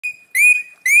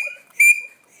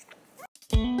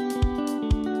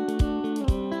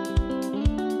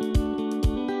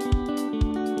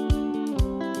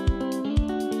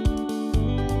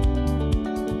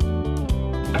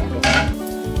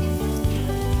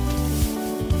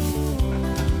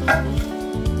Hey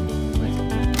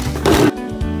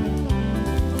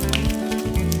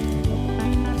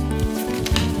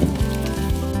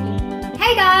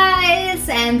guys,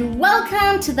 and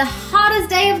welcome to the hottest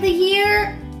day of the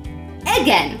year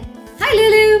again. Hi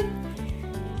Lulu.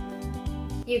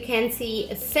 You can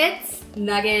see Fitz,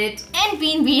 Nugget, and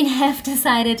Bean have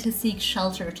decided to seek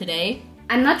shelter today.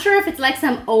 I'm not sure if it's like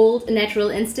some old natural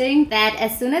instinct that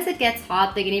as soon as it gets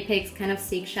hot, the guinea pigs kind of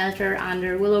seek shelter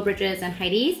under willow bridges and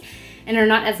hideys, and are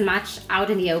not as much out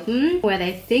in the open, where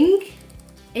they think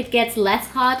it gets less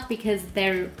hot because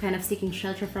they're kind of seeking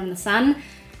shelter from the sun.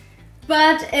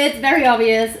 But it's very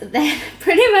obvious that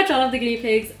pretty much all of the guinea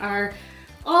pigs are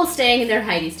all staying in their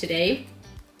hideys today.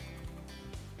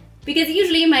 Because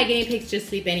usually my guinea pigs just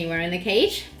sleep anywhere in the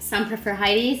cage. Some prefer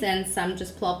hideys and some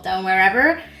just plop down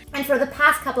wherever. And for the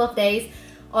past couple of days,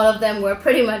 all of them were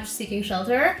pretty much seeking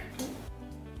shelter.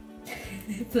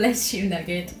 Bless you,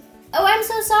 Nugget. Oh, I'm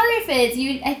so sorry, Fitz.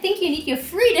 I think you need your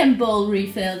freedom bowl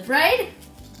refilled, right?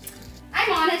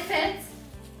 I'm on it, Fitz.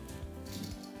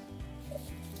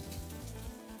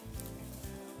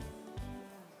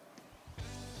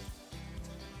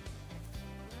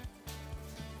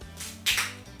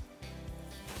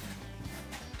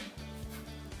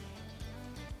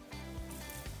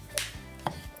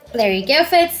 There you go,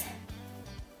 Fitz.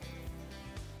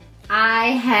 I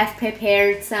have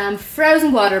prepared some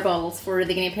frozen water bottles for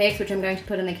the guinea pigs, which I'm going to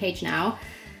put in the cage now.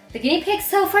 The guinea pigs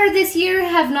so far this year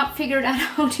have not figured out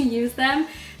how to use them.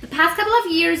 The past couple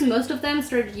of years, most of them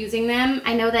started using them.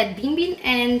 I know that Bean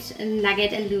and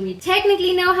Nugget and Lumi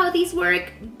technically know how these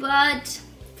work, but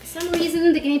for some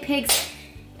reason the guinea pigs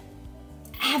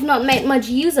have not made much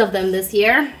use of them this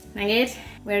year. Nugget,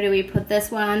 where do we put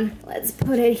this one? Let's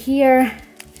put it here.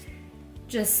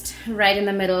 Just right in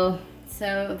the middle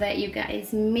so that you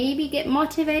guys maybe get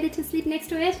motivated to sleep next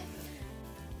to it.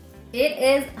 It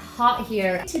is hot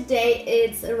here. Today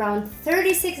it's around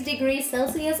 36 degrees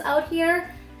Celsius out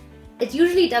here. It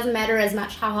usually doesn't matter as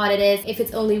much how hot it is if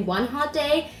it's only one hot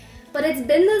day, but it's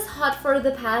been this hot for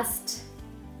the past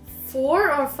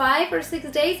 4 or 5 or 6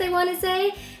 days, I want to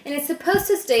say, and it's supposed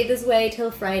to stay this way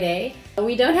till Friday.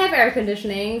 We don't have air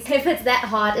conditioning, so if it's that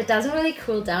hot, it doesn't really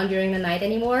cool down during the night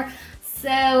anymore.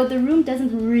 So the room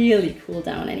doesn't really cool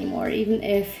down anymore, even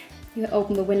if you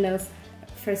open the windows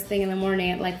first thing in the morning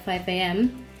at like 5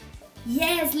 AM.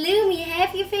 Yes, Lumi,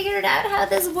 have you figured out how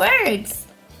this works?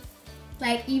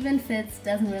 Like, even Fitz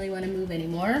doesn't really want to move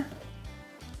anymore.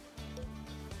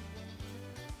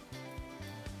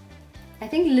 I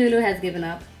think Lulu has given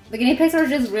up. The guinea pigs are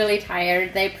just really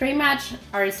tired. They pretty much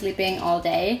are sleeping all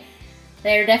day.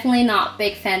 They're definitely not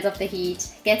big fans of the heat.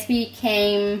 Gatsby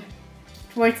came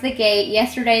towards the gate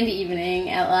yesterday in the evening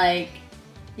at like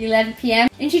 11 PM,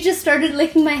 and she just started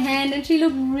licking my hand and she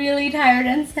looked really tired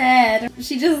and sad.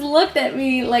 She just looked at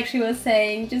me like she was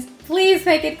saying, just please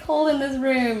make it cold in this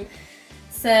room.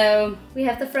 So we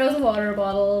have the frozen water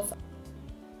bottles.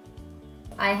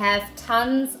 I have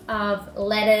tons of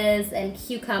lettuce and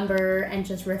cucumber and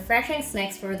just refreshing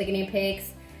snacks for the guinea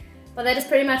pigs. But that is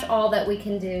pretty much all that we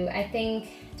can do. I think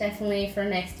definitely for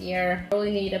next year, I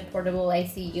really need a portable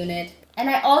AC unit. And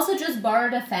I also just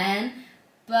borrowed a fan,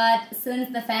 but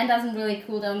since the fan doesn't really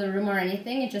cool down the room or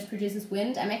anything, it just produces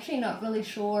wind. I'm actually not really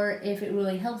sure if it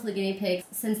really helps the guinea pigs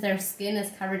since their skin is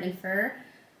covered in fur.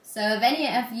 So if any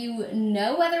of you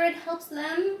know whether it helps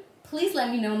them, please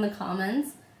let me know in the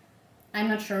comments. I'm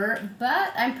not sure,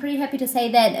 but I'm pretty happy to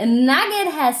say that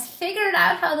Nugget has figured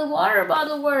out how the water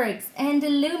bottle works, and the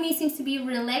Lumi seems to be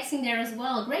relaxing there as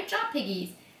well. Great job,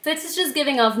 piggies. Fitz is just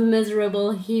giving off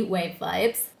miserable heat wave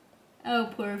vibes.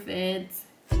 Oh, poor Fitz.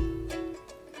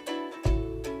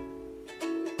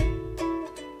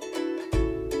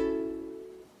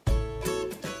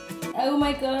 Oh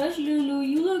my gosh, Lulu,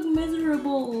 you look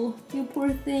miserable. You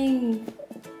poor thing.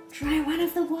 Try one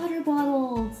of the water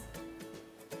bottles.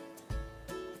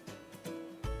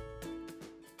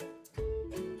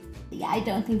 Yeah, I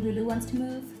don't think Lulu wants to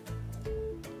move.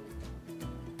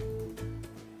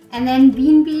 And then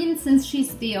Bean, since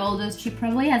she's the oldest, she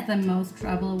probably has the most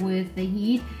trouble with the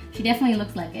heat. She definitely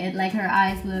looks like it. Like, her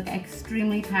eyes look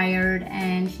extremely tired,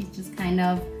 and she's just kind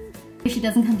of... She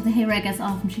doesn't come to the hay rack as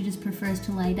often, she just prefers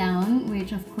to lie down,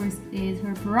 which of course is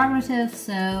her prerogative,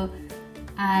 so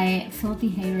I filled the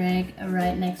hay rack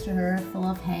right next to her full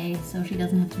of hay, so she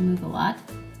doesn't have to move a lot.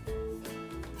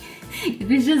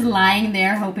 It's just lying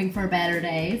there hoping for better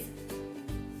days.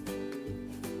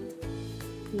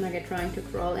 Nugget trying to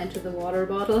crawl into the water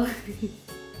bottle.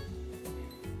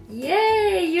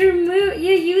 Yay! You're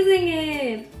using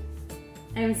it!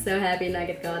 I'm so happy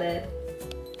Nugget got it.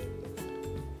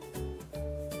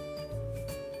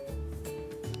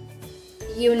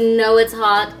 You know it's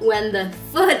hot when the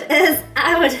foot is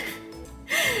out.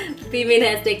 Beemin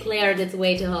has declared it's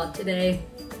way too hot today.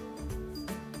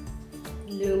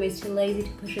 Lulu is too lazy to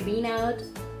push a bean out.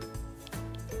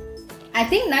 I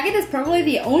think Nugget is probably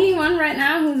the only one right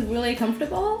now who's really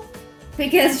comfortable,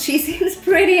 because she seems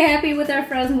pretty happy with her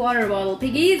frozen water bottle.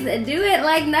 Piggies, do it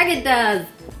like Nugget does.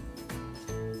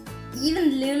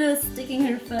 Even Lulu's sticking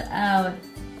her foot out.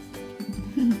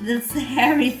 This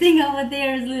hairy thing over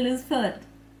there is Lulu's foot.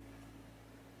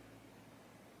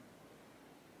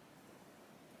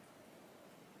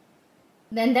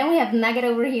 Then we have Nugget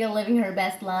over here living her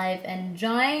best life and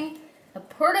enjoying a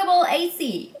portable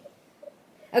AC.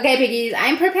 Okay, piggies,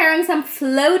 I'm preparing some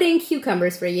floating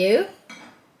cucumbers for you.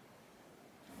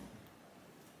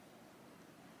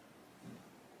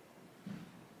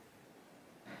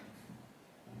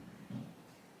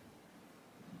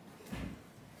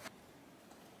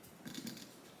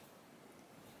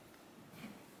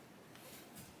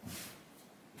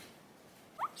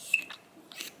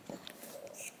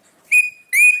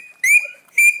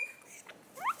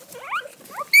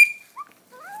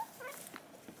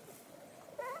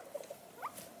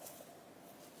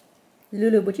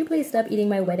 Lulu, would you please stop eating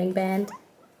my wedding band?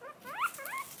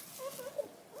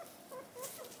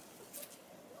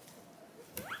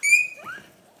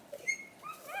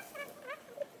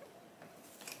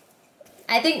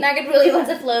 I think Nugget really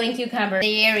wants a floating cucumber.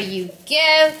 There you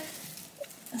go.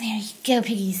 There you go,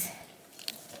 piggies.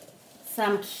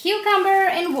 Some cucumber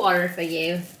and water for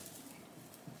you.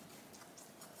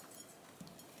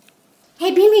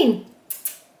 Hey, Beemin.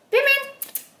 Beemin.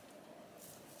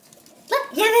 Look,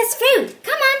 yeah, there's food.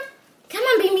 Come on. Come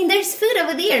on, Beemin, there's food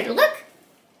over there. Look.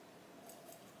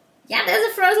 Yeah,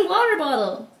 there's a frozen water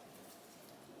bottle.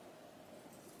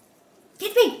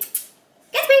 Gatsby.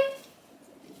 Gatsby.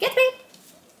 Gatsby.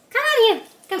 Come on here.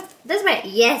 Come this way.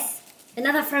 Yes.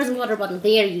 Another frozen water bottle.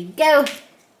 There you go.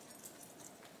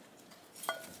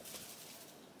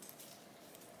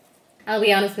 I'll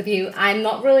be honest with you, I'm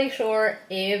not really sure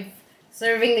if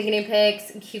serving the guinea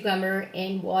pigs cucumber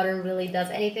in water really does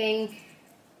anything.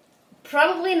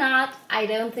 Probably not. I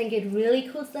don't think it really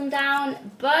cools them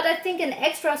down, but I think an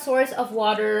extra source of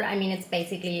water, I mean, it's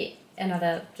basically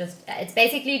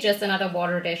just another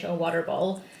water dish or water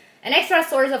bowl. An extra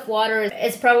source of water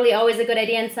is probably always a good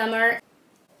idea in summer.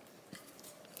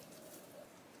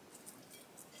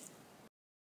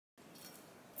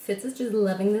 Fitz is just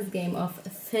loving this game of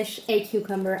fish a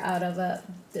cucumber out of a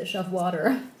dish of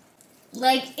water.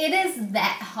 Like, it is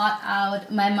that hot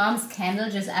out. My mom's candle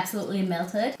just absolutely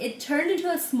melted. It turned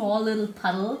into a small little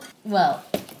puddle. Well,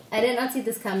 I did not see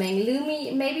this coming.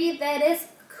 Lumi, maybe that is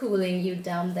cooling you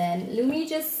down then. Lumi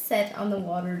just sat on the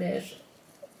water dish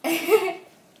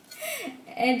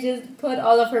and just put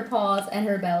all of her paws and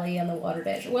her belly on the water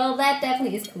dish. Well, that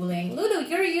definitely is cooling. Lulu,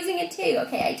 you're using it too.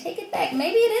 Okay, I take it back.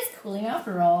 Maybe it is cooling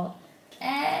after all.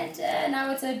 And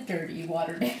now it's a dirty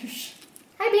water dish.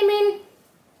 Hi, Beemin.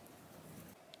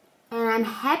 And I'm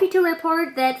happy to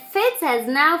report that Fitz has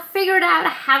now figured out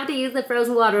how to use the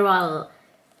frozen water bottle.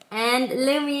 And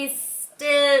Lumi's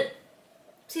still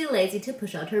too lazy to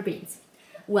push out her beans.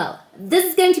 Well, this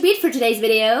is going to be it for today's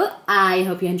video. I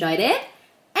hope you enjoyed it.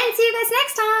 And see you guys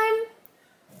next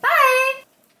time. Bye!